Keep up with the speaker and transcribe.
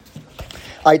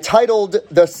I titled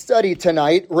the study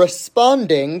tonight,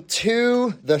 Responding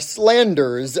to the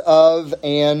Slanders of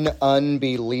an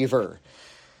Unbeliever.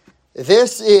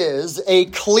 This is a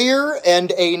clear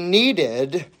and a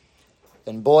needed,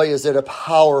 and boy is it a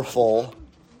powerful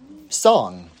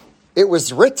song. It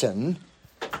was written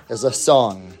as a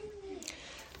song.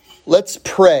 Let's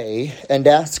pray and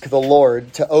ask the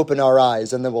Lord to open our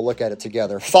eyes, and then we'll look at it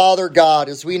together. Father God,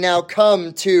 as we now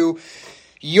come to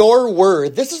your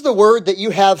word, this is the word that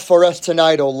you have for us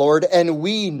tonight, O Lord, and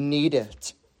we need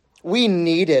it. We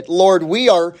need it. Lord, we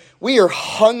are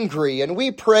hungry, and we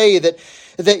pray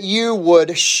that you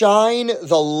would shine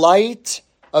the light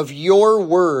of your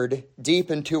word deep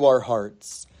into our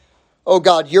hearts. Oh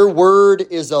God, your word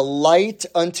is a light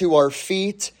unto our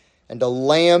feet and a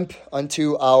lamp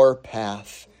unto our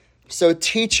path. So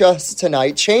teach us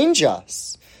tonight, change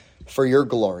us for your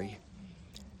glory.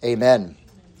 Amen.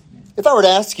 If I were to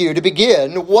ask you to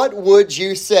begin, what would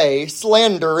you say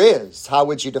slander is? How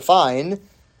would you define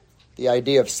the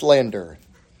idea of slander?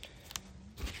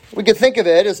 We could think of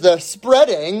it as the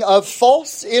spreading of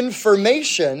false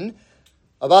information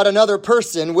about another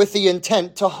person with the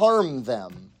intent to harm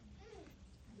them.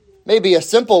 Maybe a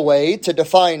simple way to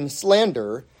define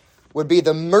slander would be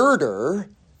the murder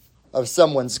of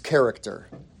someone's character.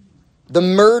 The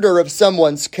murder of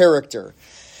someone's character.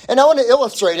 And I want to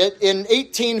illustrate it. In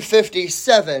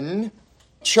 1857,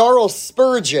 Charles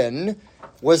Spurgeon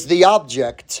was the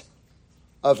object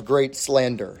of great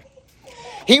slander.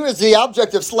 He was the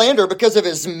object of slander because of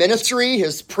his ministry,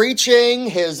 his preaching,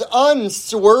 his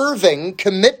unswerving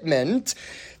commitment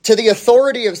to the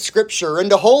authority of Scripture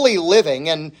and to holy living.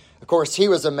 And of course, he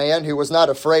was a man who was not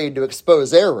afraid to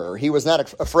expose error. He was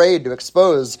not afraid to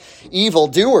expose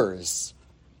evildoers.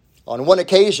 On one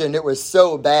occasion, it was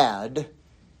so bad,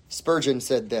 Spurgeon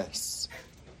said this: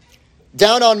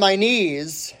 "Down on my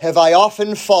knees have I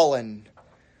often fallen,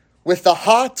 with the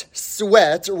hot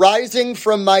sweat rising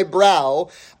from my brow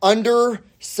under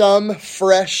some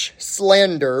fresh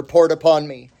slander poured upon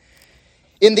me.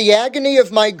 In the agony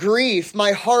of my grief,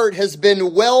 my heart has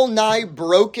been well nigh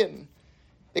broken.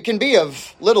 It can be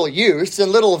of little use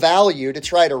and little value to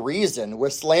try to reason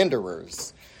with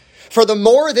slanderers. For the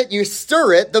more that you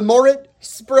stir it, the more it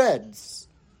spreads."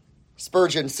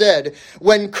 Spurgeon said,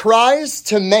 "When cries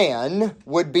to man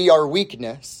would be our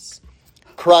weakness,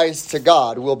 cries to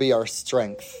God will be our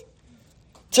strength.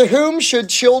 To whom should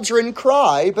children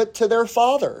cry but to their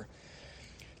father?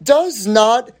 Does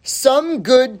not some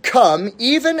good come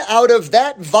even out of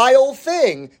that vile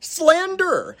thing,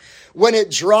 slander, when it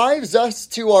drives us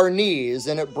to our knees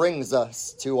and it brings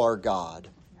us to our God?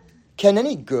 Can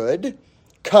any good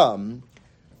come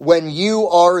when you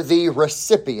are the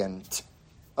recipient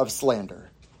of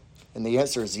slander?" And the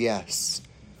answer is yes.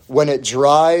 When it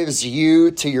drives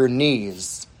you to your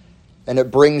knees and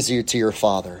it brings you to your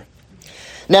Father.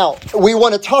 Now, we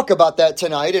want to talk about that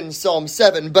tonight in Psalm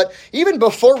 7, but even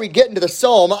before we get into the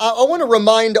psalm, I want to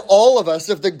remind all of us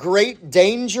of the great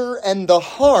danger and the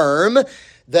harm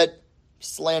that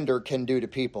slander can do to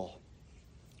people.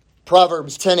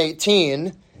 Proverbs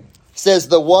 10:18 says,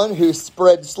 "The one who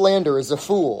spreads slander is a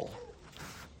fool."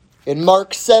 In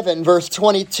Mark 7, verse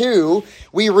 22,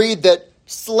 we read that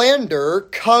slander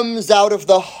comes out of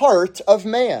the heart of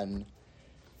man.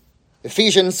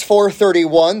 Ephesians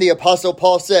 4:31, the Apostle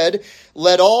Paul said,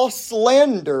 "Let all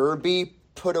slander be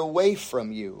put away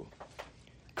from you."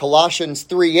 Colossians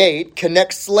 3:8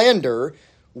 connects slander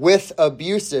with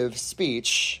abusive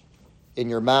speech in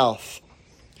your mouth.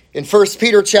 In 1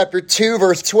 Peter chapter 2,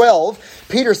 verse 12,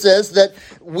 Peter says that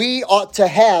we ought to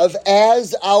have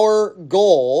as our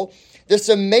goal this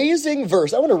amazing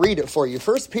verse. I want to read it for you.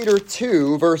 1 Peter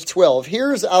 2, verse 12.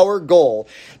 Here's our goal: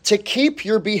 to keep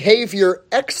your behavior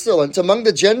excellent among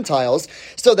the Gentiles,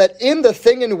 so that in the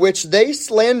thing in which they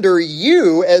slander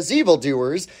you as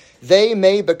evildoers, they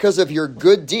may, because of your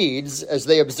good deeds, as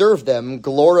they observe them,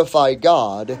 glorify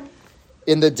God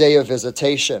in the day of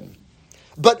visitation.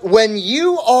 But when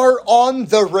you are on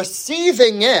the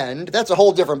receiving end, that's a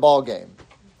whole different ballgame.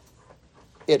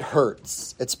 It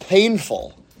hurts. It's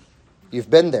painful. You've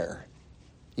been there.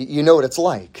 You know what it's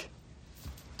like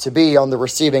to be on the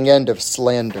receiving end of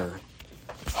slander.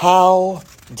 How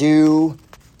do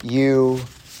you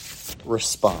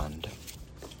respond?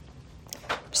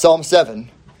 Psalm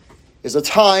 7 is a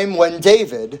time when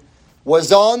David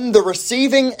was on the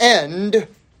receiving end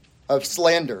of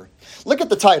slander. Look at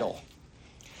the title.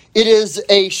 It is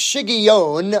a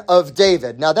Shiggaion of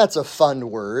David. Now that's a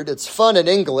fun word. It's fun in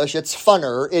English. It's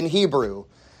funner in Hebrew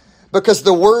because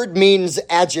the word means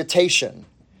agitation.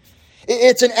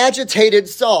 It's an agitated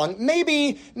song.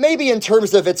 Maybe in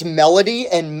terms of its melody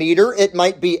and meter, it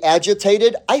might be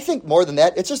agitated. I think more than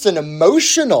that, it's just an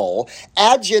emotional,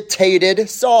 agitated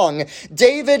song.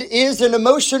 David is an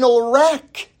emotional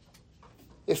wreck.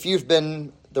 If you've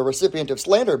been the recipient of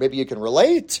slander, maybe you can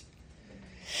relate.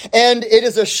 And it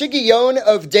is a Shiggaion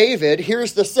of David,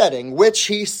 here's the setting, which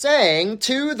he sang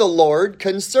to the Lord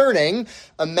concerning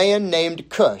a man named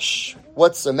Cush.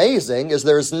 What's amazing is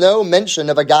there's no mention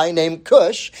of a guy named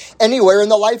Cush anywhere in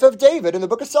the life of David in the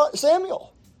book of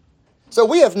Samuel. So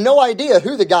we have no idea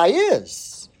who the guy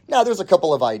is. Now, there's a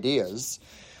couple of ideas.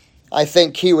 I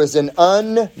think he was an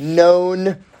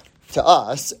unknown to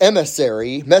us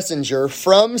emissary, messenger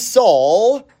from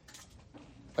Saul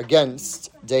against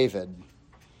David.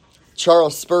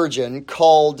 Charles Spurgeon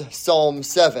called Psalm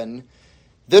 7,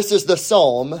 this is the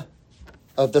psalm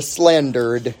of the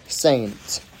slandered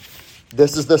saint.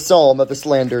 This is the psalm of the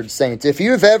slandered saint. If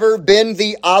you've ever been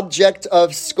the object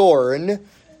of scorn,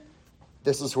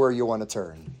 this is where you want to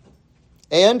turn.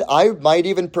 And I might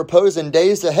even propose in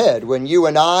days ahead, when you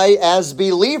and I, as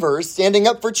believers standing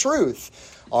up for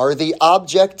truth, are the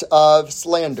object of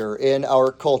slander in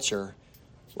our culture,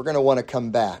 we're going to want to come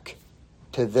back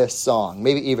to this song,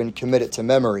 maybe even commit it to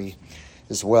memory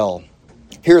as well.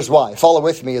 Here's why. Follow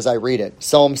with me as I read it.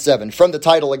 Psalm 7, from the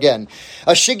title again.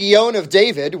 A Shiggaion of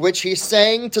David, which he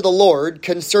sang to the Lord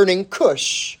concerning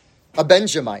Cush, a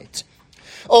Benjamite.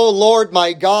 O Lord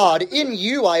my God, in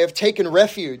you I have taken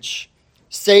refuge.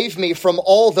 Save me from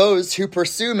all those who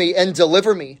pursue me and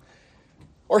deliver me.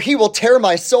 Or he will tear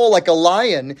my soul like a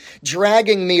lion,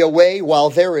 dragging me away while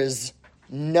there is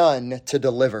none to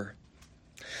deliver.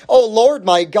 O Lord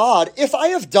my God, if I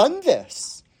have done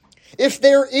this, if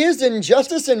there is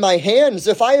injustice in my hands,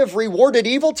 if I have rewarded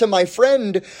evil to my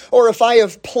friend, or if I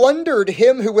have plundered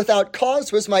him who without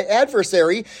cause was my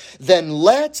adversary, then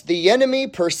let the enemy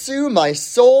pursue my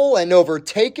soul and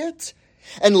overtake it,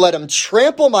 and let him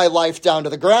trample my life down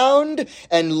to the ground,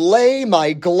 and lay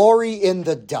my glory in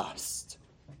the dust.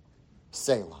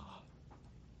 Selah.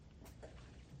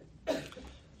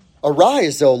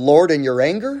 Arise, O Lord, in your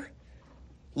anger.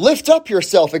 Lift up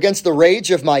yourself against the rage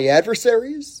of my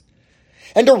adversaries,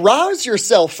 and arouse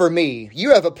yourself for me.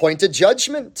 You have appointed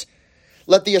judgment.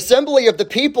 Let the assembly of the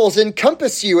peoples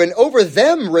encompass you, and over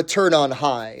them return on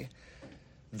high.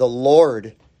 The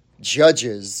Lord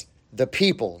judges the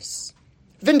peoples.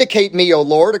 Vindicate me, O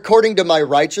Lord, according to my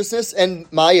righteousness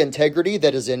and my integrity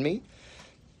that is in me.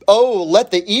 Oh,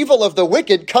 let the evil of the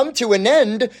wicked come to an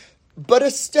end, but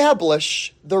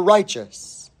establish the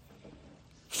righteous.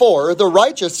 For the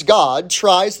righteous God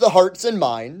tries the hearts and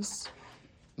minds.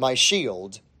 My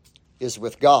shield is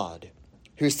with God,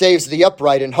 who saves the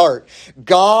upright in heart.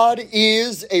 God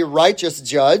is a righteous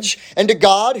judge, and a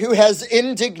God who has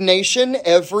indignation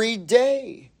every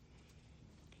day.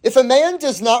 If a man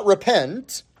does not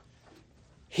repent,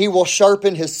 he will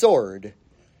sharpen his sword.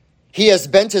 He has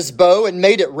bent his bow and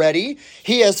made it ready.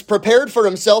 He has prepared for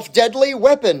himself deadly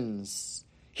weapons.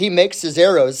 He makes his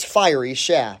arrows fiery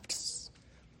shafts.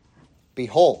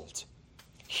 Behold,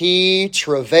 he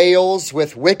travails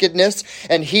with wickedness,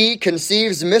 and he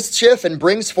conceives mischief and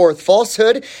brings forth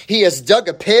falsehood. He has dug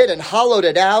a pit and hollowed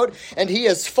it out, and he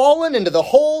has fallen into the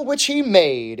hole which he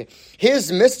made.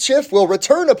 His mischief will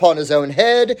return upon his own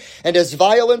head, and his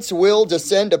violence will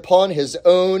descend upon his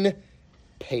own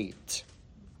pate.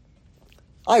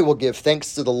 I will give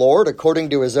thanks to the Lord according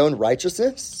to his own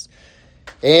righteousness,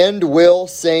 and will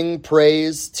sing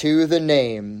praise to the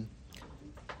name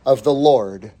of the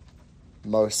Lord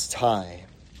Most High.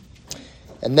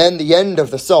 And then the end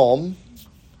of the psalm,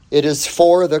 it is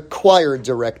for the choir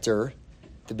director.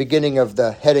 The beginning of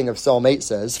the heading of Psalm 8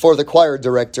 says, for the choir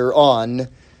director on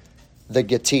the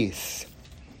Gittith.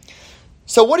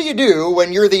 So what do you do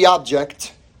when you're the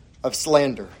object of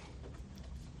slander?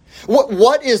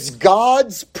 What is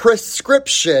God's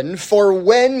prescription for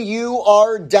when you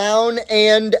are down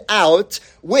and out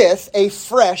with a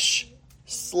fresh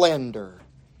slander?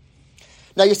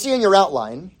 Now, you see in your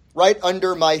outline, right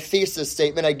under my thesis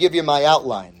statement, I give you my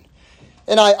outline.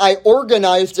 And I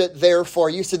organized it there for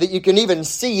you so that you can even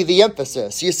see the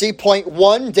emphasis. You see point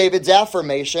 1, David's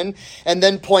affirmation, and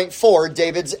then point 4,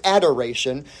 David's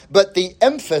adoration. But the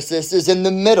emphasis is in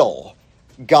the middle.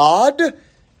 God,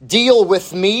 deal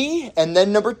with me, and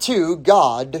then number 2,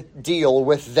 God, deal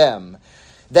with them.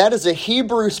 That is a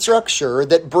Hebrew structure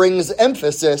that brings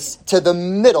emphasis to the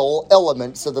middle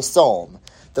elements of the psalm.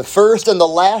 The first and the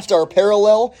last are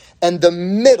parallel, and the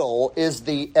middle is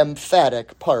the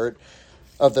emphatic part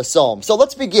of the psalm. So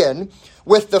let's begin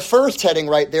with the first heading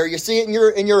right there. You see it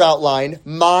in your outline,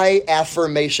 my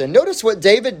affirmation. Notice what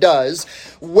David does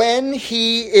when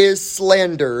he is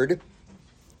slandered.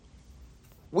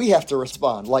 We have to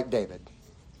respond like David.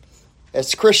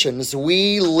 As Christians,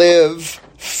 we live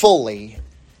fully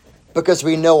because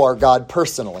we know our God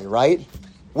personally, right?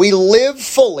 We live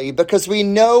fully because we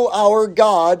know our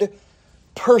God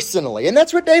personally. And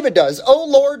that's what David does. O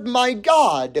Lord, my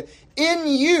God, in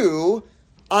you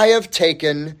I have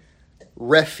taken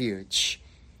refuge.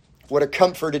 What a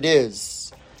comfort it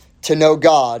is to know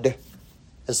God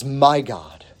as my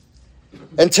God,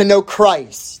 and to know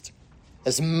Christ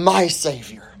as my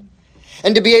Savior,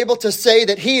 and to be able to say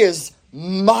that He is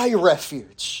my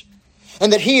refuge,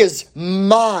 and that He is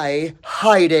my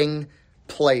hiding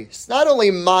place. Not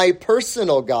only my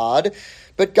personal God,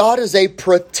 but God is a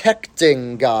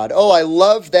protecting God. Oh, I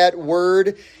love that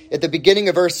word at the beginning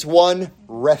of verse 1,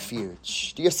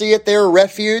 refuge. Do you see it there,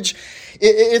 refuge?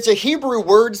 It's a Hebrew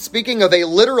word speaking of a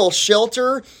literal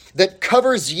shelter that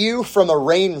covers you from a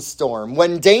rainstorm.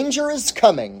 When danger is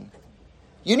coming,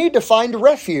 you need to find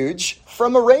refuge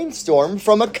from a rainstorm,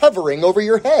 from a covering over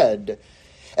your head.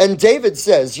 And David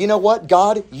says, you know what,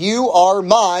 God, you are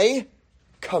my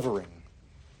covering.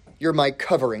 You're my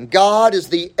covering. God is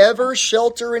the ever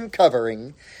shelter and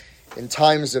covering in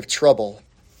times of trouble.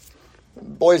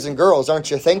 Boys and girls,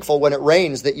 aren't you thankful when it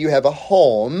rains that you have a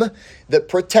home that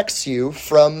protects you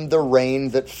from the rain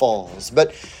that falls?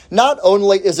 But not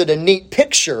only is it a neat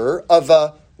picture of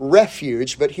a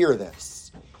refuge, but hear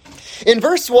this. In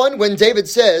verse 1, when David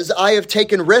says, I have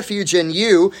taken refuge in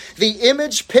you, the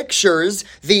image pictures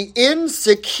the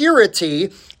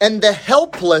insecurity and the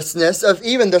helplessness of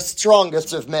even the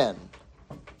strongest of men.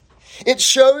 It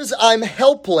shows I'm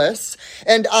helpless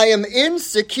and I am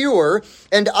insecure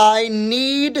and I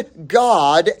need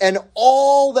God and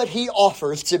all that He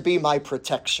offers to be my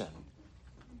protection.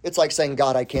 It's like saying,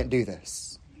 God, I can't do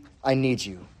this. I need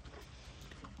you.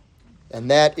 And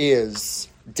that is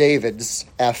David's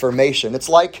affirmation. It's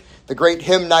like the great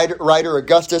hymn writer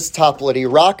Augustus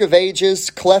Toplady, Rock of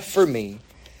Ages, cleft for me.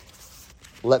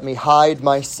 Let me hide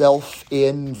myself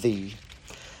in thee.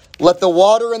 Let the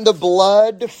water and the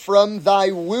blood from thy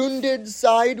wounded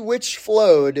side which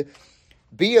flowed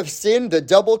be of sin the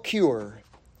double cure,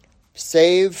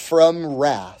 save from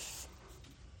wrath,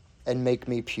 and make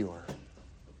me pure.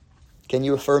 Can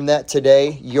you affirm that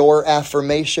today? Your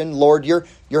affirmation, Lord, you're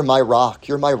my rock,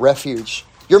 you're my refuge,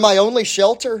 you're my only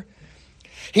shelter.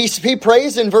 He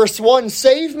prays in verse 1,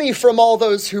 save me from all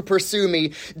those who pursue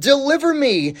me. Deliver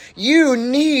me. You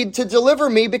need to deliver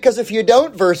me, because if you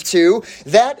don't, verse 2,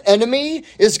 that enemy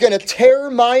is going to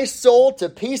tear my soul to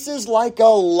pieces like a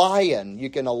lion. You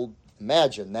can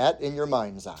imagine that in your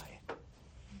mind's eye.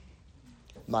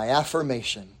 My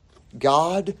affirmation,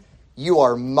 God, you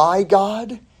are my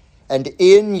God, and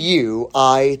in you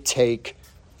I take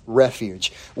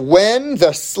refuge. When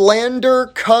the slander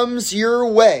comes your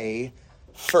way,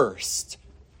 first,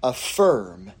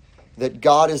 affirm that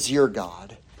God is your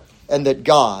God and that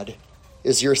God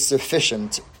is your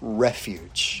sufficient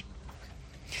refuge.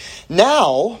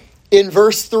 Now, in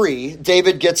verse 3,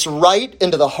 David gets right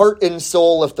into the heart and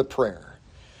soul of the prayer.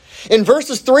 In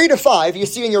verses 3 to 5, you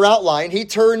see in your outline, he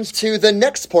turns to the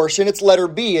next portion. It's letter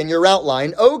B in your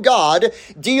outline. Oh God,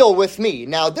 deal with me.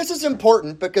 Now, this is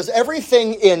important because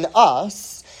everything in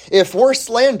us, if we're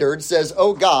slandered, says,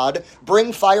 oh God,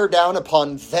 bring fire down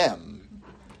upon them.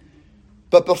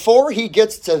 But before he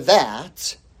gets to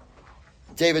that,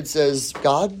 David says,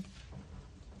 God,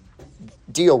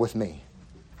 deal with me.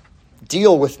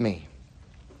 Deal with me.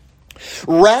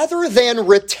 Rather than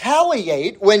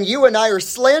retaliate when you and I are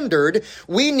slandered,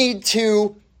 we need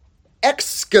to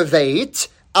excavate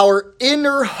our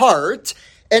inner heart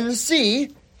and see,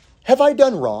 have I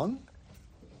done wrong?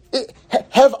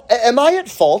 Am I at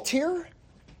fault here?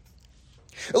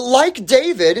 Like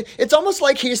David, it's almost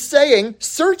like he's saying,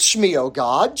 search me, O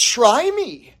God, try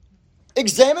me.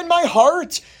 Examine my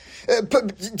heart.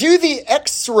 Do the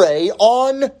x-ray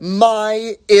on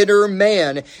my inner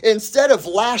man. Instead of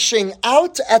lashing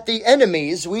out at the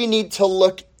enemies, we need to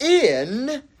look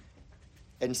in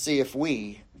and see if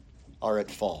we are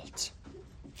at fault.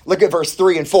 Look at verse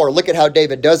 3 and 4. Look at how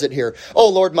David does it here. Oh,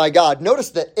 Lord my God.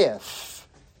 Notice the if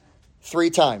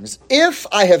 3 times. If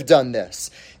I have done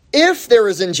this, if there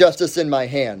is injustice in my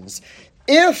hands,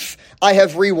 if I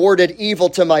have rewarded evil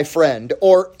to my friend,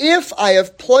 or if I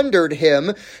have plundered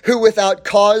him who without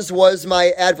cause was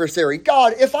my adversary.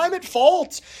 God, if I'm at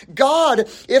fault, God,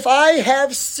 if I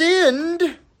have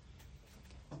sinned.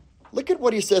 Look at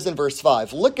what he says in verse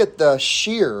 5. Look at the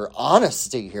sheer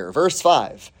honesty here. Verse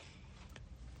 5.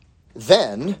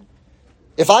 Then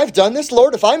If I've done this,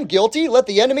 Lord, if I'm guilty, let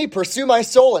the enemy pursue my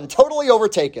soul and totally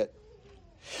overtake it.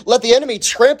 Let the enemy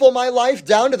trample my life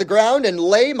down to the ground and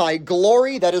lay my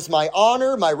glory, that is my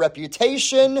honor, my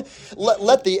reputation.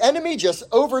 Let the enemy just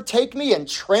overtake me and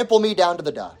trample me down to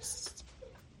the dust.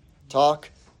 Talk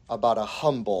about a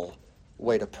humble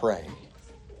way to pray.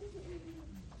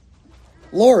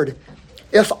 Lord,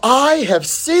 if I have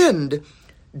sinned,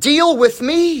 deal with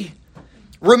me.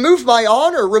 Remove my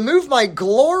honor, remove my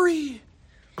glory.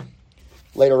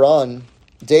 Later on,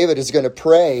 David is going to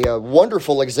pray a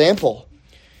wonderful example.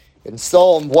 In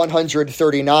Psalm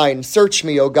 139, search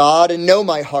me, O God, and know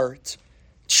my heart.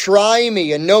 Try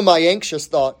me and know my anxious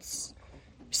thoughts.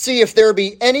 See if there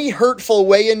be any hurtful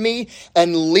way in me,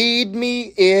 and lead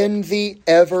me in the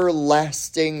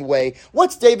everlasting way.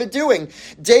 What's David doing?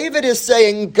 David is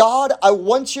saying, God, I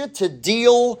want you to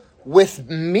deal with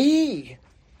me.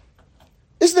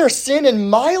 Is there sin in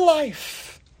my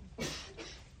life?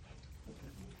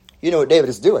 You know what David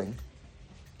is doing?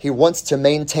 He wants to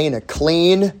maintain a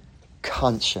clean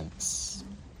conscience.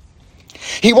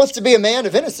 He wants to be a man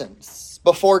of innocence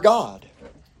before God.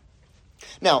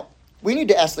 Now, we need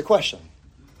to ask the question,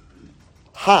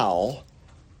 how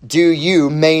do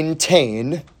you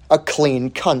maintain a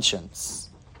clean conscience?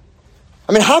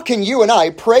 I mean, how can you and I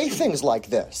pray things like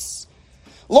this?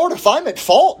 Lord, if I'm at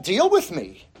fault, deal with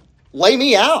me. Lay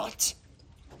me out.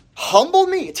 Humble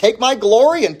me. Take my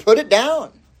glory and put it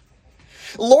down.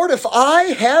 Lord, if I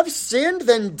have sinned,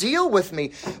 then deal with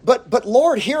me. But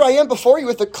Lord, here I am before you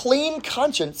with a clean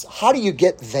conscience. How do you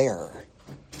get there?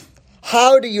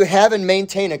 How do you have and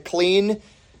maintain a clean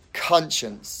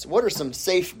conscience? What are some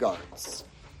safeguards?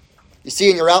 You see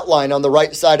in your outline on the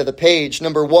right side of the page,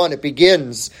 number 1, it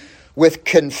begins with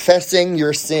confessing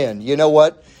your sin. You know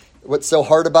what? What's so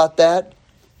hard about that?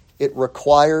 It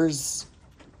requires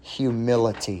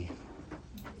humility.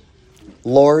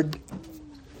 Lord,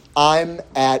 I'm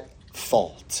at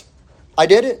fault. I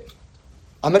did it.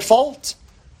 I'm at fault.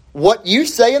 What you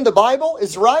say in the Bible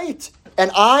is right,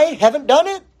 and I haven't done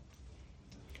it.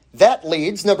 That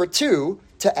leads, number 2,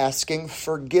 to asking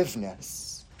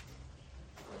forgiveness.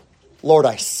 Lord,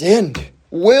 I sinned.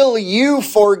 Will you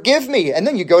forgive me? And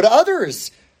then you go to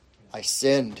others. I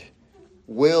sinned.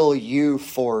 Will you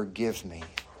forgive me?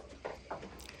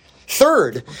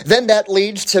 Third, then that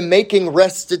leads to making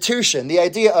restitution, the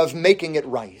idea of making it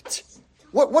right.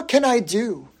 What can I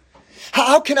do?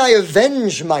 How can I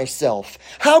avenge myself?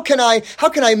 How can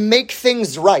I make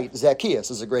things right?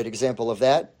 Zacchaeus is a great example of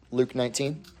that, Luke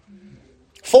 19.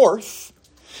 Fourth,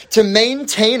 to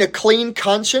maintain a clean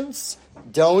conscience,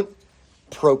 don't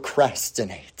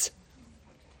procrastinate.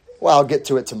 Well, I'll get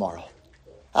to it tomorrow.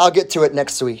 I'll get to it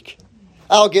next week.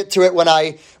 I'll get to it when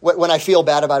I feel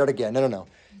bad about it again. No.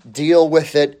 Deal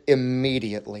with it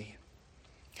immediately.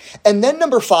 And then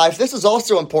number 5, this is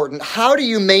also important. How do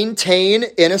you maintain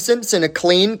innocence and a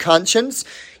clean conscience?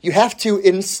 You have to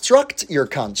instruct your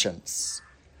conscience.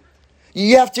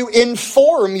 You have to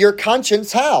inform your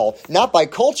conscience. How? Not by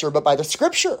culture, but by the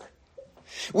Scripture.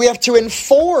 We have to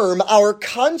inform our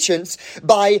conscience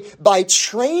by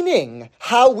training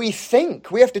how we think.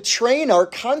 We have to train our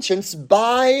conscience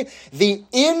by the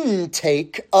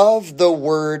intake of the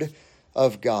Word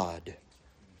of God.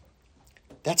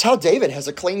 That's how David has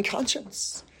a clean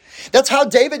conscience. That's how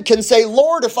David can say,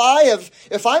 Lord, if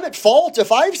I'm at fault, if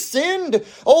I've sinned,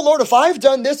 oh Lord, if I've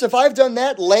done this, if I've done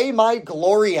that, lay my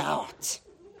glory out.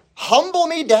 Humble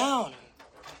me down.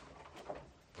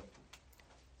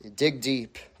 You dig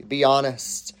deep. You be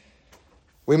honest.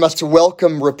 We must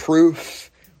welcome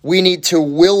reproof. We need to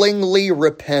willingly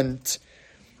repent.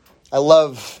 I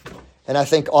love and I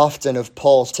think often of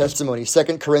Paul's testimony,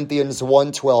 2 Corinthians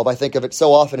 1:12. I think of it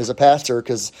so often as a pastor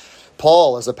because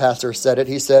Paul, as a pastor, said it.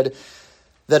 He said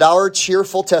that our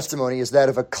cheerful testimony is that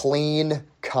of a clean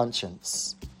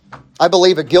conscience. I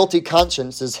believe a guilty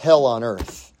conscience is hell on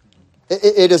earth.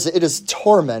 It is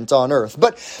torment on earth.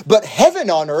 But heaven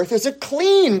on earth is a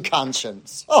clean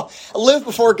conscience. Oh, I live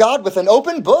before God with an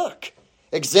open book.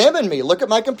 Examine me. Look at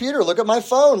my computer. Look at my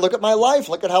phone. Look at my life.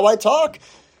 Look at how I talk.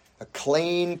 A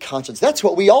clean conscience. That's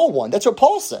what we all want. That's what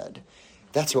Paul said.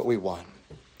 That's what we want.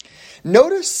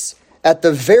 Notice at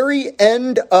the very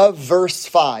end of verse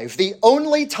 5, the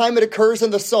only time it occurs in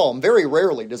the psalm, very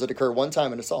rarely does it occur one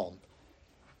time in a psalm.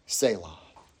 Selah.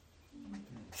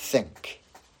 Think.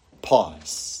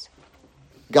 Pause.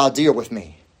 God, deal with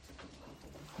me.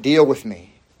 Deal with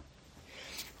me.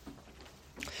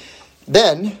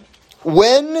 Then,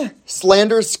 when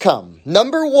slanders come,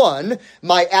 number 1,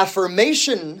 my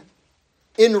affirmation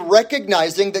in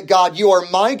recognizing that, God, you are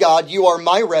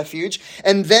my refuge.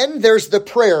 And then there's the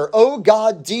prayer, oh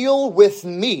God, deal with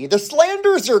me. The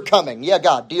slanders are coming. Yeah,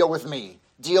 God, deal with me.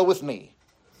 Deal with me.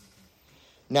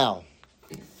 Now,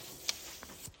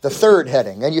 the third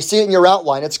heading, and you see it in your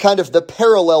outline, it's kind of the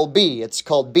parallel B. It's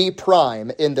called B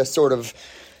prime in this sort of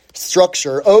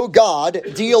structure. Oh God,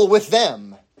 deal with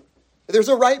them. There's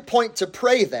a right point to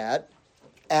pray that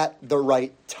at the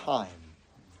right time.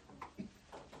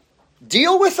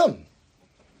 Deal with them.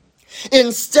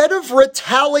 Instead of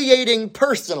retaliating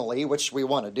personally, which we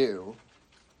want to do,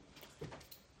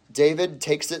 David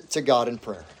takes it to God in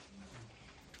prayer.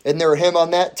 Isn't there a hymn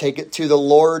on that? Take it to the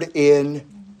Lord in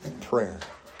prayer.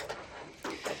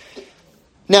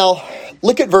 Now,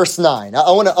 look at verse 9.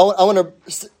 I want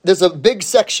to. There's a big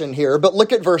section here, but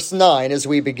look at verse 9 as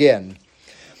we begin.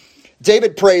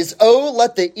 David prays, oh,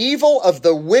 let the evil of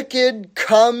the wicked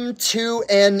come to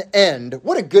an end.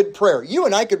 What a good prayer. You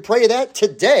and I could pray that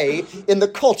today in the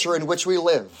culture in which we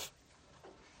live.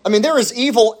 I mean, there is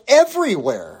evil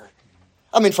everywhere.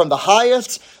 I mean, from the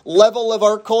highest level of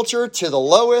our culture to the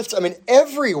lowest. I mean,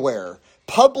 everywhere.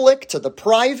 Public to the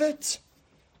private.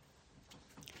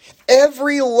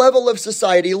 Every level of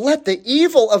society. Let the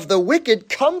evil of the wicked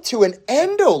come to an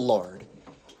end, O Lord,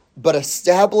 but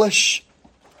establish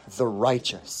the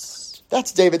righteous.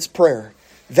 That's David's prayer.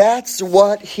 That's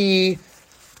what he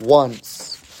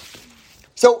wants.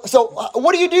 So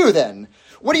what do you do then?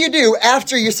 What do you do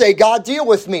after you say, God, deal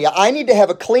with me? I need to have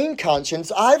a clean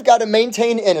conscience. I've got to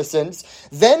maintain innocence.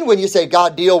 Then when you say,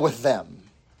 God, deal with them.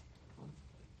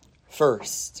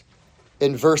 First,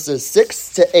 in verses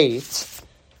 6 to 8,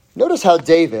 notice how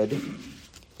David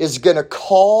is going to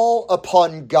call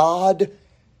upon God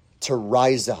to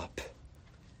rise up,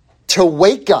 to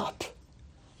wake up.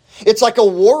 It's like a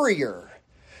warrior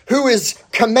who is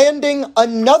commanding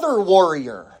another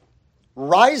warrior.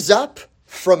 Rise up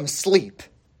from sleep.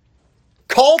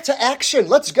 Call to action.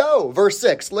 Let's go. Verse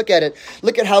 6. Look at it.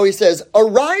 Look at how he says,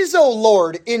 arise, O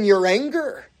Lord, in your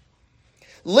anger.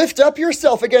 Lift up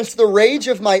yourself against the rage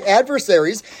of my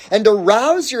adversaries and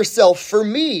arouse yourself for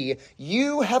me.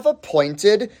 You have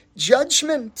appointed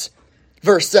judgment.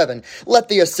 Verse 7, let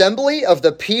the assembly of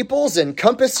the peoples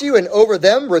encompass you, and over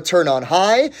them return on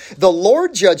high. The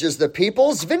Lord judges the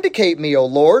peoples. Vindicate me, O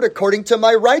Lord, according to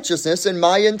my righteousness and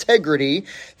my integrity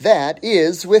that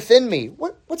is within me.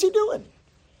 What's he doing?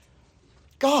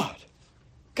 God,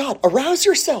 arouse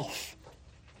yourself.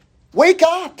 Wake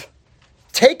up.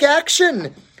 Take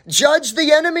action. Judge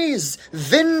the enemies.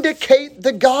 Vindicate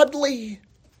the godly.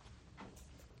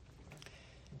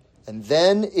 And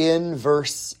then in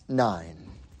verse 9,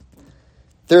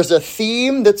 there's a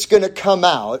theme that's going to come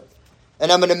out,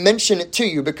 and I'm going to mention it to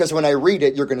you because when I read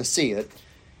it, you're going to see it.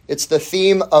 It's the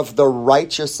theme of the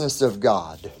righteousness of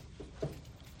God.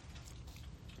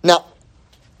 Now,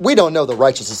 we don't know the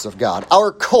righteousness of God.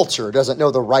 Our culture doesn't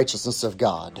know the righteousness of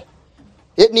God.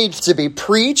 It needs to be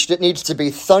preached. It needs to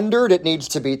be thundered. It needs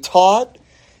to be taught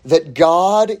that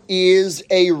God is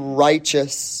a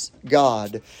righteous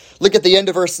God. Look at the end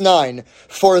of verse 9.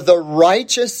 For the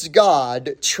righteous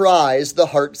God tries the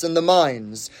hearts and the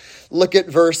minds. Look at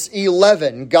verse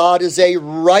 11. God is a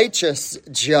righteous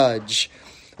judge.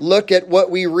 Look at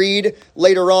what we read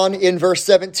later on in verse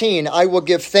 17. I will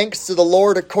give thanks to the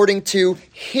Lord according to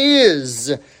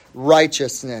his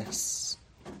righteousness.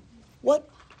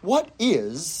 What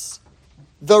is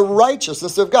the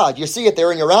righteousness of God? You see it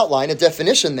there in your outline, a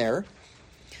definition there.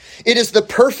 It is the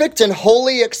perfect and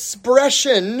holy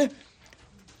expression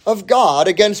of God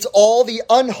against all the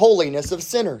unholiness of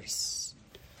sinners.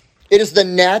 It is the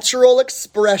natural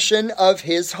expression of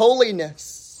his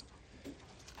holiness.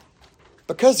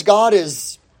 Because God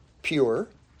is pure,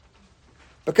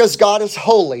 because God is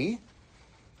holy,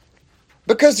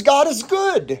 because God is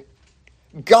good,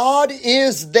 God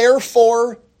is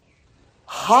therefore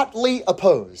hotly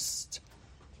opposed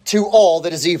to all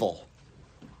that is evil,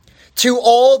 to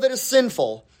all that is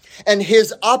sinful, and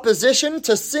his opposition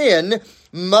to sin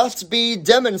must be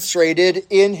demonstrated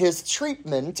in his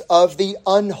treatment of the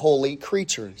unholy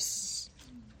creatures.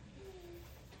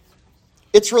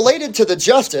 It's related to the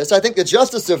justice. I think the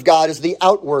justice of God is the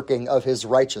outworking of his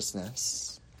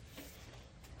righteousness.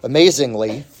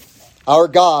 Amazingly, our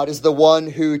God is the one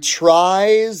who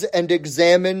tries and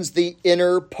examines the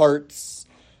inner parts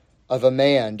of a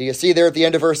man. Do you see there at the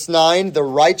end of verse 9? The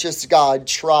righteous God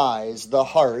tries the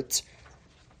heart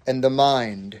and the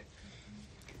mind.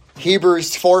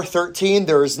 Hebrews 4:13,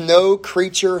 there is no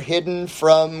creature hidden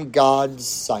from God's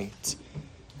sight,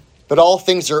 but all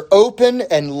things are open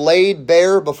and laid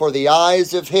bare before the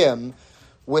eyes of him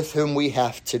with whom we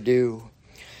have to do.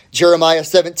 Jeremiah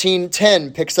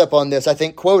 17:10 picks up on this, I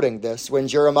think quoting this, when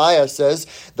Jeremiah says,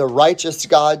 "The righteous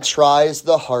God tries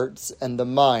the hearts and the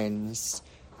minds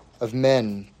of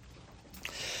men."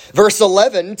 Verse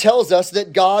 11 tells us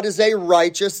that God is a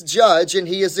righteous judge, and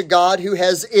he is a God who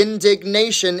has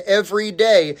indignation every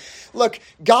day. Look,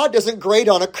 God doesn't grade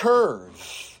on a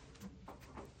curve.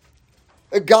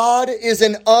 God is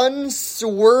an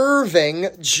unswerving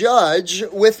judge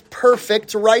with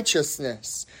perfect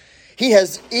righteousness. He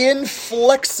has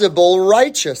inflexible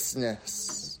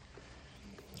righteousness.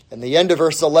 And the end of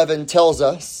verse 11 tells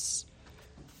us,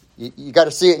 you got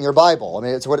to see it in your Bible. I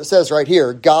mean, it's what it says right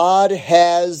here. God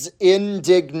has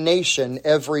indignation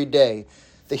every day.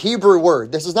 The Hebrew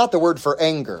word, this is not the word for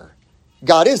anger.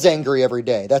 God is angry every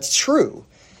day. That's true.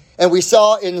 And we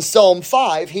saw in Psalm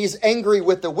 5, he's angry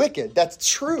with the wicked. That's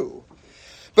true.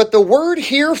 But the word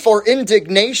here for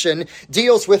indignation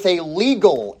deals with a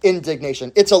legal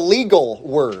indignation. It's a legal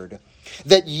word.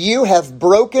 That you have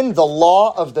broken the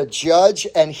law of the judge,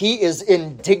 and he is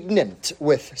indignant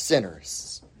with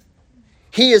sinners.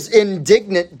 He is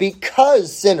indignant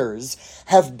because sinners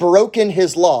have broken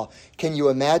his law. Can you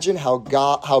imagine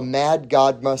how mad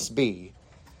God must be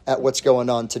at what's going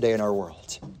on today in our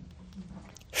world?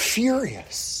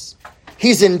 Furious.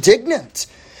 He's indignant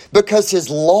because his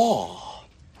law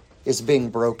is being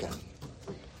broken.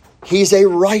 He's a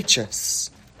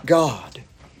righteous God.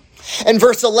 And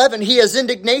verse 11, he has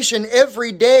indignation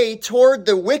every day toward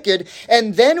the wicked.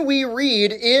 And then we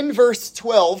read in verse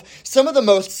 12, some of the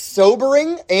most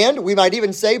sobering, and we might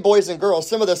even say, boys and girls,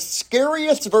 some of the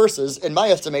scariest verses, in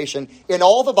my estimation, in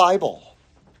all the Bible.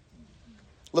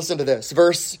 Listen to this,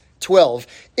 verse 12.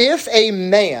 If a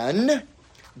man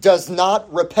does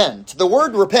not repent. The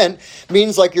word repent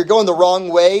means like you're going the wrong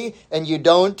way and you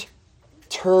don't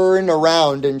turn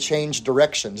around and change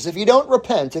directions. If you don't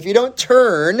repent, if you don't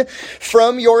turn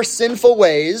from your sinful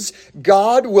ways,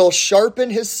 God will sharpen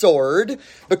his sword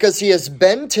because he has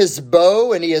bent his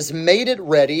bow and he has made it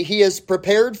ready. He has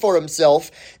prepared for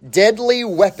himself deadly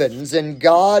weapons, and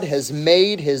God has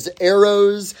made his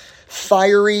arrows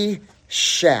fiery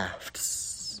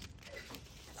shafts.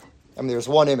 I mean, there's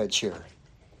one image here.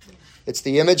 It's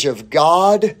the image of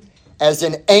God as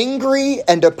an angry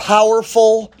and a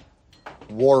powerful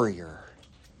warrior.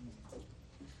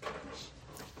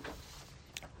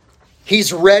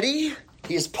 He's ready,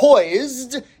 he's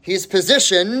poised, he's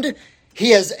positioned,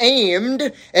 he has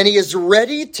aimed, and he is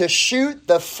ready to shoot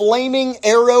the flaming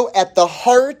arrow at the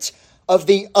heart of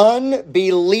the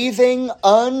unbelieving,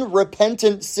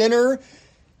 unrepentant sinner.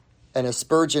 And as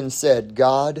Spurgeon said,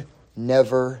 God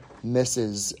never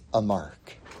misses a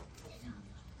mark.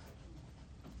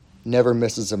 Never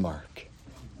misses a mark.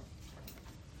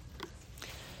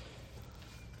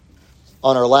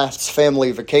 On our last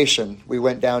family vacation, we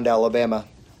went down to Alabama.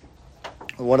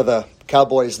 One of the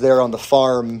cowboys there on the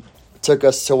farm took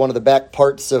us to one of the back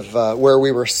parts of where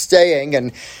we were staying,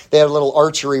 and they had a little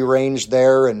archery range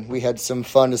there, and we had some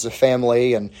fun as a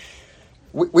family, and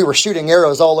we were shooting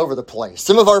arrows all over the place.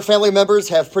 Some of our family members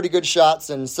have pretty good shots,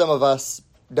 and some of us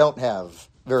don't have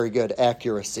very good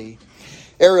accuracy.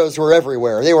 Arrows were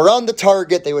everywhere. They were on the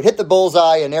target. They would hit the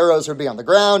bullseye, and arrows would be on the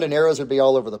ground, and arrows would be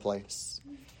all over the place.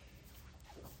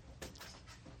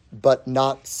 But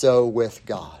not so with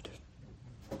God.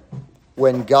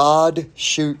 When God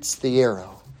shoots the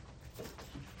arrow,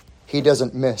 he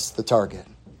doesn't miss the target.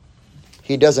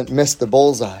 He doesn't miss the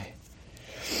bullseye.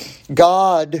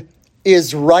 God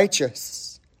is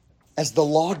righteous as the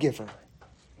lawgiver.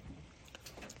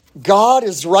 God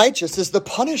is righteous as the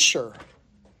punisher.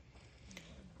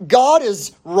 God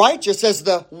is righteous as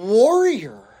the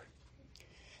warrior.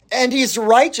 And he's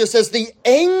righteous as the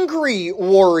angry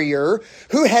warrior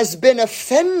who has been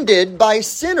offended by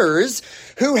sinners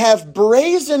who have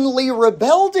brazenly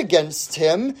rebelled against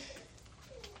him.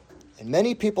 And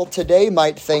many people today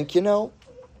might think,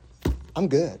 I'm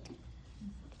good.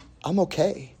 I'm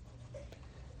okay.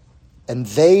 And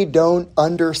they don't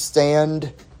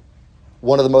understand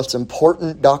one of the most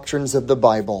important doctrines of the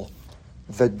Bible,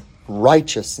 the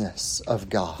righteousness of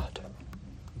God.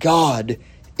 God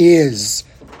is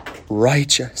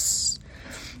righteous.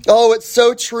 Oh, it's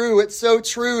so true. It's so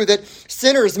true that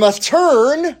sinners must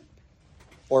turn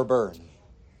or burn.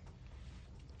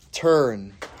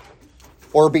 Turn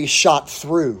or be shot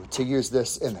through, to use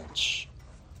this image.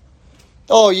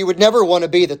 Oh, you would never want to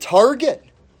be the target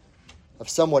of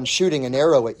someone shooting an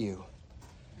arrow at you.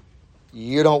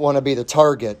 You don't want to be the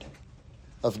target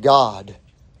of God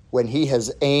when he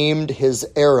has aimed his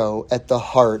arrow at the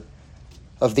heart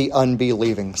of the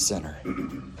unbelieving sinner.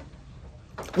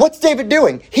 What's David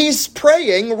doing? He's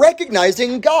praying,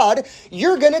 recognizing, God,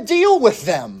 you're going to deal with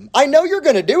them. I know you're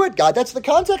going to do it, God. That's the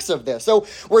context of this. So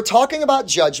we're talking about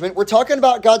judgment. We're talking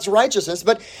about God's righteousness,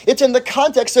 but it's in the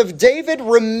context of David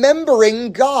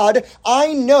remembering, God,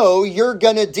 I know you're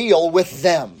going to deal with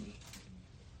them.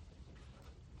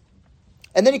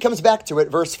 And then he comes back to it,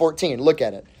 verse 14. Look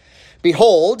at it.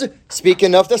 Behold,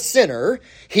 speaking of the sinner,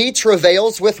 he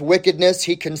travails with wickedness,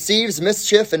 he conceives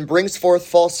mischief and brings forth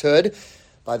falsehood.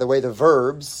 By the way, the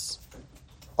verbs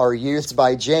are used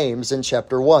by James in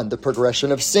chapter 1, the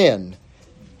progression of sin.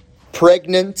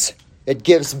 Pregnant, it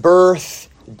gives birth,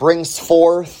 it brings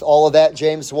forth, all of that,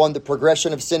 James 1, the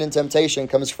progression of sin and temptation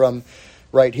comes from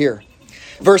right here.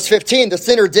 Verse 15, the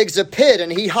sinner digs a pit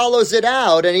and he hollows it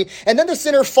out, and then the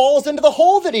sinner falls into the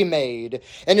hole that he made,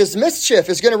 and his mischief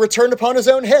is going to return upon his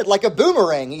own head like a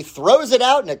boomerang. He throws it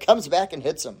out and it comes back and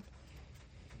hits him.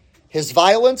 His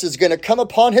violence is going to come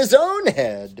upon his own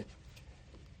head.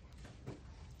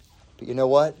 But you know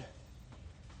what?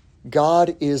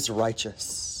 God is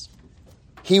righteous.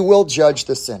 He will judge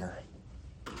the sinner.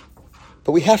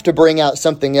 But we have to bring out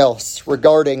something else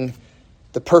regarding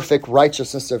the perfect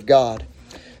righteousness of God.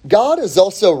 God is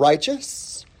also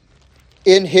righteous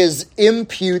in his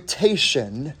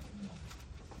imputation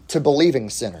to believing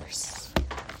sinners.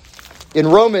 In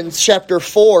Romans chapter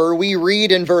 4, we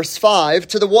read in verse 5,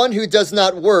 to the one who does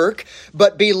not work,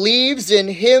 but believes in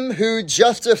him who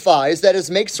justifies, that is,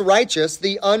 makes righteous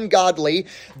the ungodly,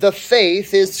 the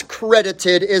faith is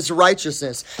credited as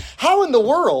righteousness. How in the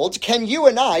world can you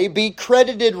and I be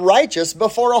credited righteous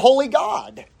before a holy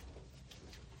God?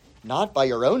 Not by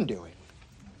your own doing.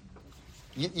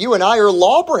 You and I are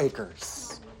lawbreakers.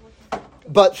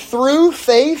 But through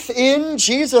faith in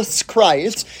Jesus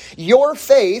Christ, your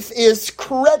faith is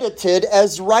credited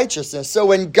as righteousness. So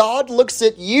when God looks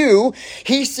at you,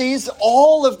 he sees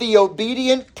all of the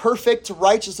obedient, perfect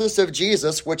righteousness of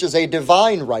Jesus, which is a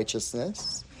divine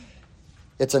righteousness.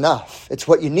 It's enough. It's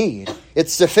what you need.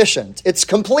 It's sufficient. It's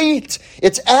complete.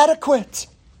 It's adequate.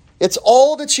 It's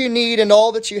all that you need and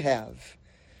all that you have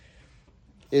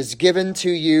is given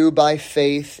to you by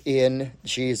faith in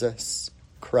Jesus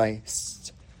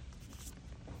Christ.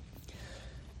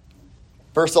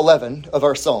 Verse 11 of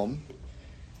our psalm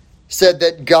said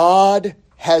that God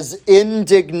has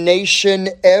indignation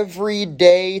every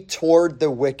day toward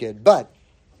the wicked. But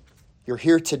you're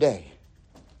here today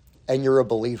and you're a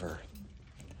believer.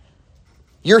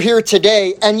 You're here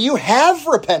today and you have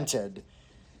repented.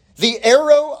 The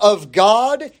arrow of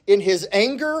God in his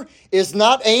anger is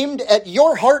not aimed at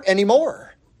your heart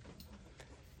anymore.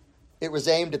 It was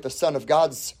aimed at the Son of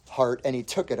God's heart, and he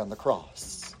took it on the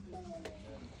cross.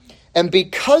 And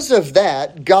because of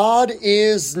that, God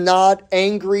is not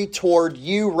angry toward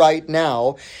you right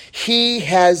now. He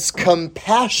has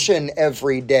compassion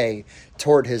every day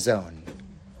toward his own.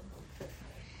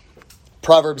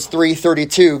 Proverbs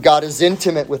 3:32, God is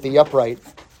intimate with the upright.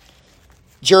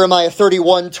 Jeremiah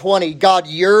 31:20, God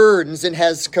yearns and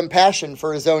has compassion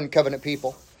for his own covenant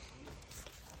people.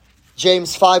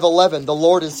 James 5:11, the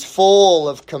Lord is full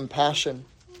of compassion.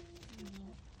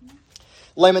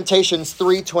 Lamentations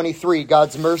 3:23,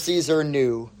 God's mercies are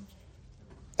new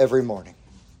every morning.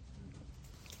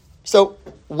 So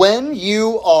when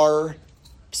you are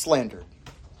slandered,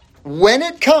 when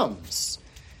it comes,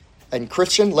 and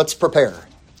Christian, let's prepare.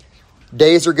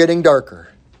 Days are getting darker.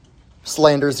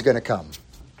 Slander is going to come.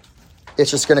 It's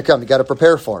just going to come. You got to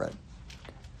prepare for it.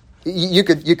 You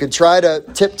could try to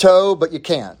tiptoe, but you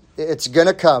can't. It's going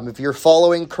to come. If you're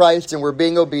following Christ and we're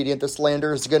being obedient, the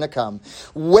slander is going to come.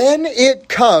 When it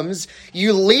comes,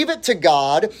 you leave it to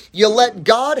God. You let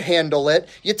God handle it.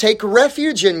 You take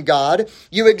refuge in God.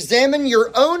 You examine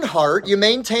your own heart. You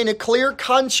maintain a clear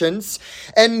conscience.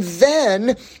 And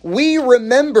then we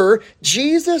remember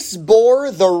Jesus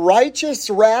bore the righteous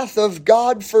wrath of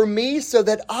God for me so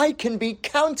that I can be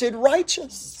counted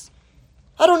righteous.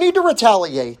 I don't need to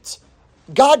retaliate.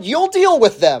 God, you'll deal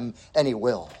with them. And he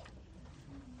will.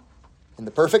 In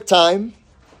the perfect time,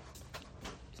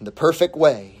 in the perfect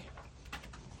way,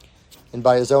 and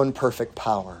by his own perfect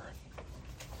power.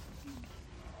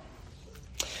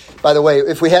 By the way,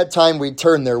 if we had time, we'd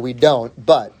turn there. We don't.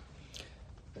 But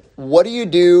what do you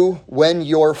do when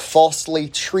you're falsely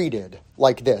treated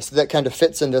like this? That kind of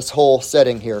fits in this whole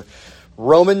setting here.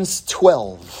 Romans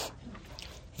 12.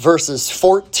 Verses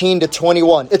 14 to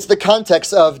 21. It's the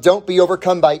context of don't be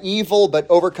overcome by evil, but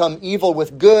overcome evil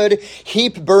with good.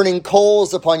 Heap burning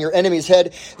coals upon your enemy's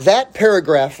head. That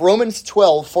paragraph, Romans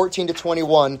 12, 14 to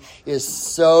 21, is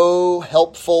so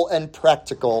helpful and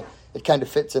practical. It kind of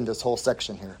fits in this whole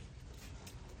section here.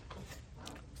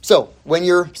 So, when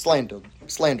you're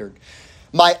slandered,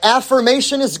 My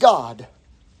affirmation is God.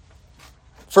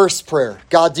 First prayer,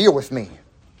 God deal with me.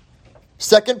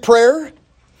 Second prayer,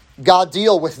 God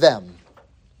deal with them.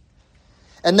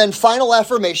 And then final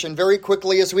affirmation, very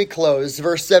quickly as we close,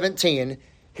 verse 17,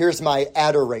 here's my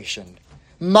adoration.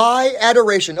 My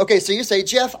adoration. Okay, so you say,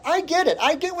 Jeff, I get it.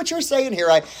 I get what you're saying here.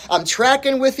 I'm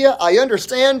tracking with you. I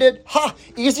understand it.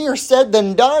 Easier said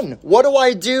than done. What do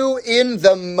I do in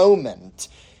the moment?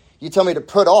 You tell me to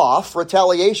put off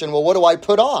retaliation. Well, what do I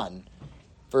put on?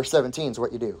 Verse 17 is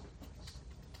what you do.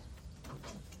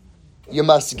 You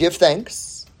must give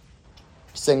thanks,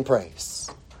 sing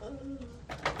praise.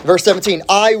 Verse 17,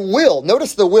 I will,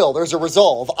 notice the will, there's a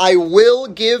resolve. I will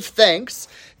give thanks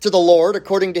to the Lord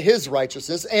according to his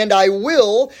righteousness, and I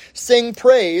will sing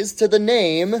praise to the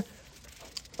name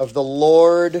of the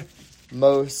Lord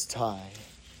Most High.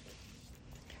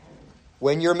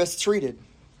 When you're mistreated,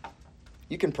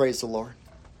 you can praise the Lord.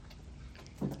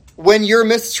 When you're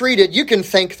mistreated, you can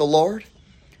thank the Lord.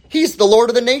 He's the Lord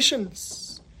of the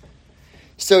nations.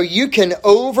 So you can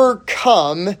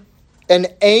overcome an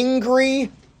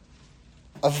angry,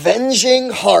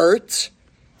 avenging heart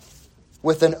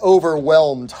with an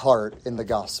overwhelmed heart in the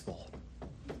gospel.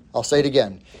 I'll say it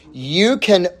again. You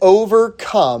can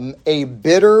overcome a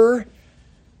bitter,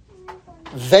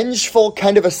 vengeful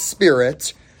kind of a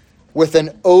spirit with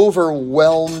an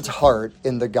overwhelmed heart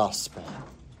in the gospel.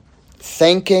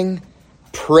 Thanking,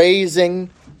 praising,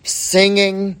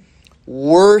 singing,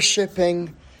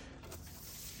 worshiping,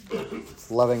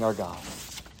 loving our God.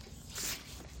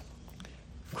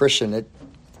 Christian,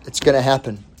 it's going to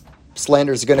happen.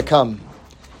 Slander is going to come.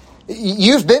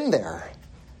 You've been there,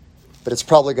 but it's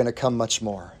probably going to come much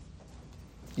more.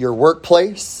 Your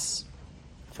workplace,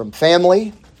 from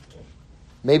family,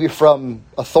 maybe from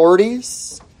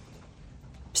authorities,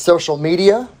 social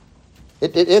media,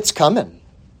 it's coming.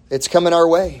 It's coming our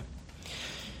way.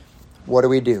 What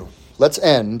do? Let's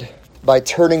end by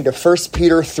turning to 1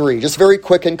 Peter 3. Just very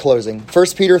quick in closing. 1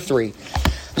 Peter 3.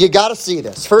 You got to see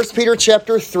this. 1 Peter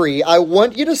chapter 3. I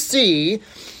want you to see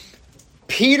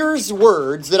Peter's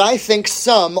words that I think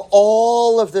sum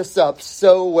all of this up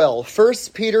so well. 1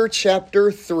 Peter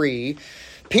chapter 3.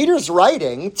 Peter's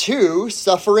writing to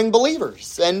suffering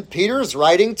believers, and Peter's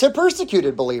writing to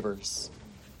persecuted believers.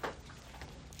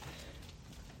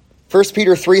 1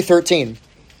 Peter 3:13.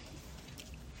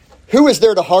 Who is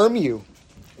there to harm you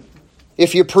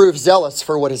if you prove zealous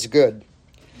for what is good?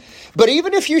 But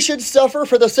even if you should suffer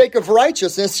for the sake of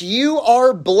righteousness, you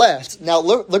are blessed. Now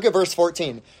look at verse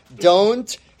 14.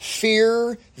 Don't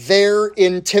fear their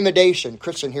intimidation.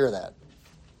 Christian, hear that.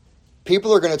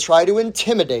 People are going to try to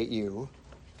intimidate you.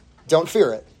 Don't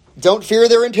fear it. Don't fear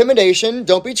their intimidation.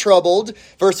 Don't be troubled.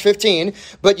 Verse 15.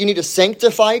 But you need to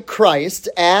sanctify Christ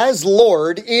as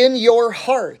Lord in your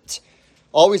heart,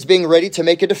 always being ready to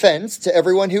make a defense to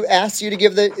everyone who asks you to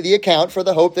give the account for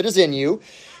the hope that is in you.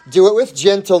 Do it with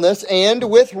gentleness and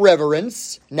with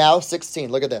reverence. Now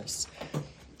 16, look at this.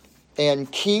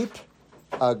 And keep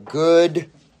a good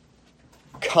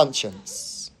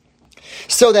conscience,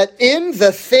 so that in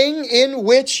the thing in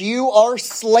which you are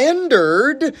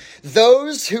slandered,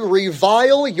 those who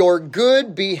revile your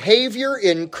good behavior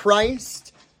in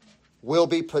Christ will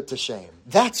be put to shame.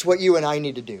 That's what you and I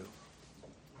need to do.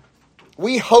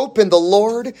 We hope in the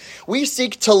Lord. We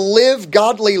seek to live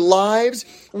godly lives.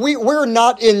 We're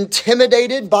not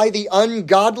intimidated by the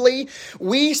ungodly.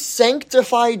 We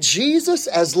sanctify Jesus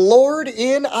as Lord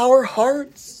in our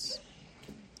hearts.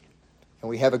 And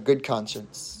we have a good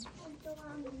conscience.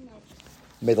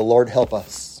 May the Lord help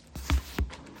us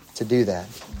to do that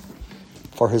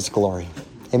for his glory.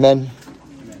 Amen.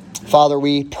 Father,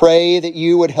 we pray that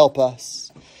you would help us.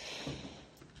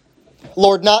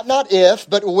 Lord, not if,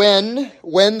 but when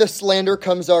the slander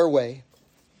comes our way.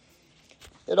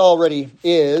 It already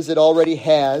is, it already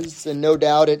has, and no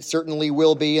doubt it certainly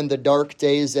will be in the dark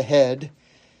days ahead.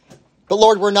 But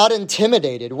Lord, we're not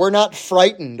intimidated, we're not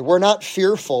frightened, we're not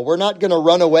fearful, we're not going to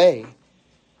run away.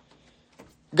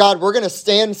 God, we're going to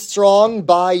stand strong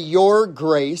by your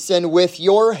grace and with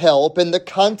your help in the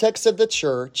context of the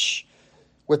church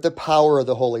with the power of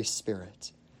the Holy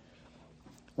Spirit.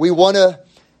 We want to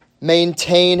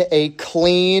maintain a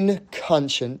clean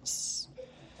conscience.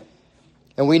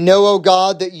 And we know, O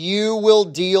God, that you will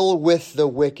deal with the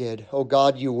wicked. O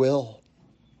God, you will.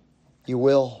 You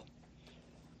will.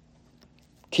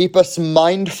 Keep us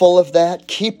mindful of that.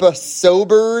 Keep us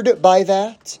sobered by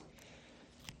that.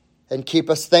 And keep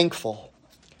us thankful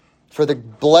for the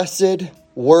blessed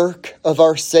work of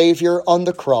our Savior on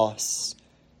the cross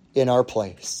in our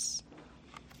place.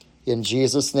 In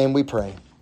Jesus' name we pray.